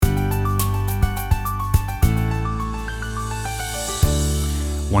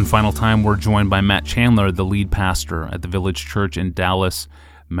One final time, we're joined by Matt Chandler, the lead pastor at the Village Church in Dallas.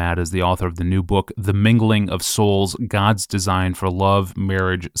 Matt is the author of the new book, The Mingling of Souls, God's Design for Love,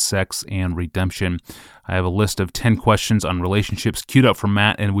 Marriage, Sex, and Redemption. I have a list of 10 questions on relationships queued up for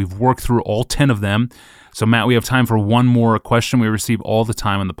Matt, and we've worked through all 10 of them. So, Matt, we have time for one more question we receive all the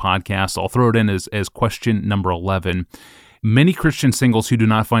time on the podcast. I'll throw it in as question number 11. Many Christian singles who do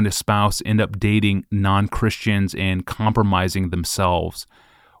not find a spouse end up dating non-Christians and compromising themselves.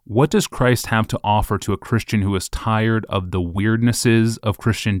 What does Christ have to offer to a Christian who is tired of the weirdnesses of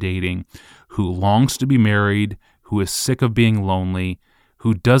Christian dating, who longs to be married, who is sick of being lonely,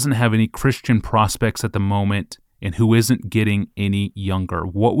 who doesn't have any Christian prospects at the moment, and who isn't getting any younger?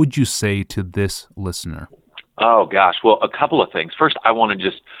 What would you say to this listener? Oh, gosh. Well, a couple of things. First, I want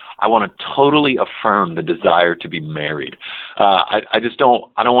to totally affirm the desire to be married. I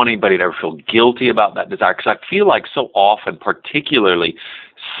don't want anybody to ever feel guilty about that desire, because I feel like so often, particularly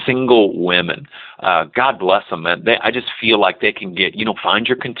single women, God bless them, man, I just feel like they can get, find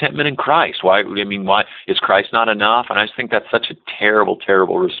your contentment in Christ. Why is Christ not enough? And I just think that's such a terrible,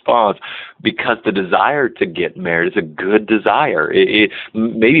 terrible response, because the desire to get married is a good desire. It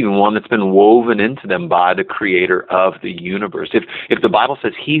maybe even one that's been woven into them by the Creator of the universe. If the Bible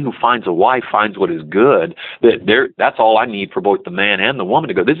says he who finds a wife finds what is good, that's all I need for both the man and the woman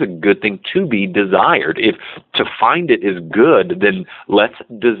to go, this is a good thing to be desired. If to find it is good, then let's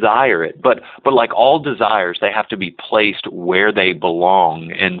desire it. But like all desires, they have to be placed where they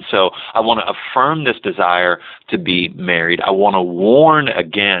belong. And so I want to affirm this desire to be married. I want to warn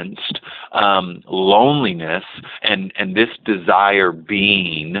against loneliness and this desire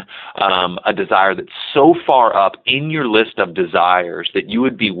being a desire that's so far up in your list of desires that you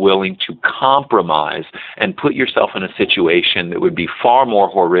would be willing to compromise and put yourself in a situation that would be far more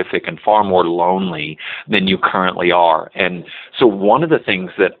horrific and far more lonely than you currently are. And so one of the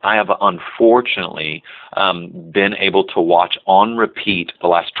things that I have unfortunately been able to watch on repeat the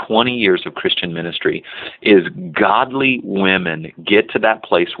last 20 years of Christian ministry is godly women get to that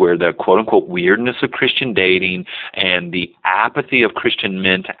place where the quote-unquote weirdness of Christian dating and the apathy of Christian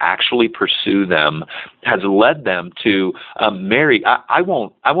men to actually pursue them has led them to marry. I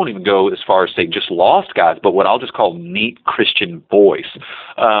won't even go as far as say just lost guys, but what I'll just call neat Christian boys.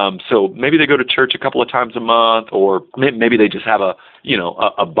 So maybe they go to church a couple of times a month, or maybe they just have a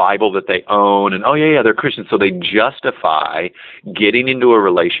Bible that they own, and they're Christians, so they justify getting into a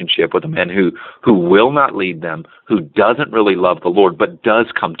relationship with a man who will not lead them, who doesn't really love the Lord, but does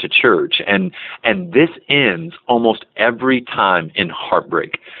come to church, and this ends almost every time in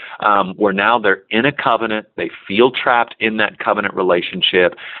heartbreak, where now they're in a covenant, they feel trapped in that covenant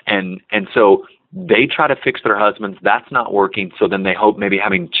relationship, and so they try to fix their husbands. That's not working. So then they hope maybe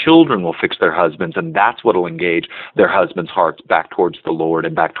having children will fix their husbands, and that's what will engage their husbands' hearts back towards the Lord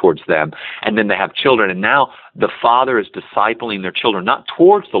and back towards them. And then they have children, and now the father is discipling their children, not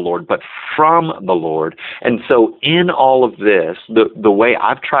towards the Lord, but from the Lord. And so in all of this, the way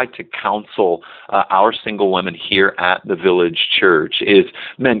I've tried to counsel our single women here at the Village Church is,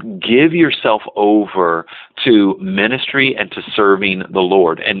 men, give yourself over to ministry and to serving the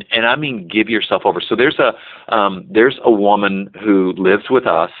Lord. And I mean give yourself over. So there's a woman who lives with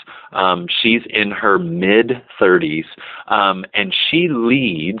us. She's in her mid-30s, and she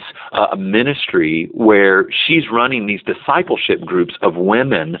leads a ministry where she's running these discipleship groups of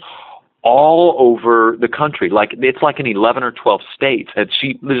women all over the country. It's like in 11 or 12 states. And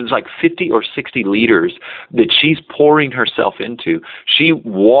there's like 50 or 60 leaders that she's pouring herself into. She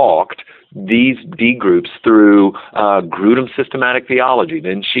walked these D groups through Grudem systematic theology.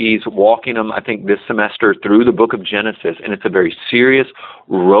 Then she's walking them, I think, this semester through the book of Genesis. And it's a very serious,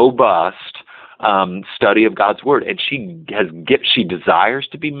 robust study of God's Word. And she desires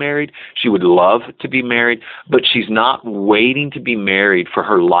to be married. She would love to be married, but she's not waiting to be married for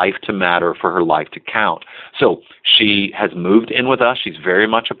her life to matter, for her life to count. So she has moved in with us. She's very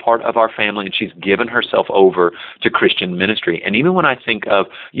much a part of our family, and she's given herself over to Christian ministry. And even when I think of,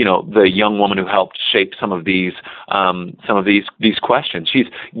 the young woman who helped shape some of these questions, she's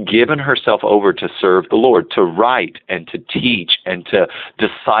given herself over to serve the Lord, to write and to teach and to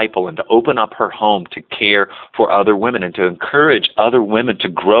disciple and to open up her home to care for other women and to encourage other women to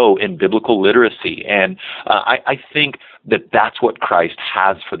grow in biblical literacy. And I think that that's what Christ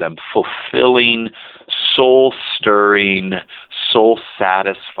has for them: fulfilling, soul-stirring,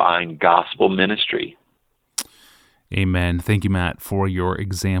 soul-satisfying gospel ministry. Amen. Thank you, Matt, for your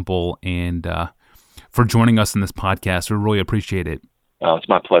example and for joining us in this podcast. We really appreciate it. Oh, it's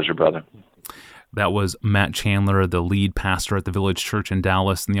my pleasure, brother. That was Matt Chandler, the lead pastor at the Village Church in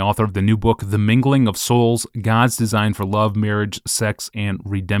Dallas and the author of the new book, The Mingling of Souls, God's Design for Love, Marriage, Sex, and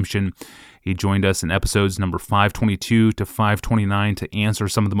Redemption. He joined us in episodes number 522 to 529 to answer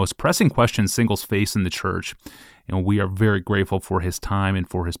some of the most pressing questions singles face in the church. And we are very grateful for his time and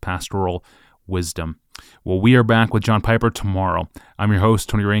for his pastoral wisdom. Well, we are back with John Piper tomorrow. I'm your host,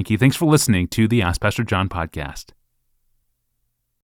 Tony Reinke. Thanks for listening to the Ask Pastor John podcast.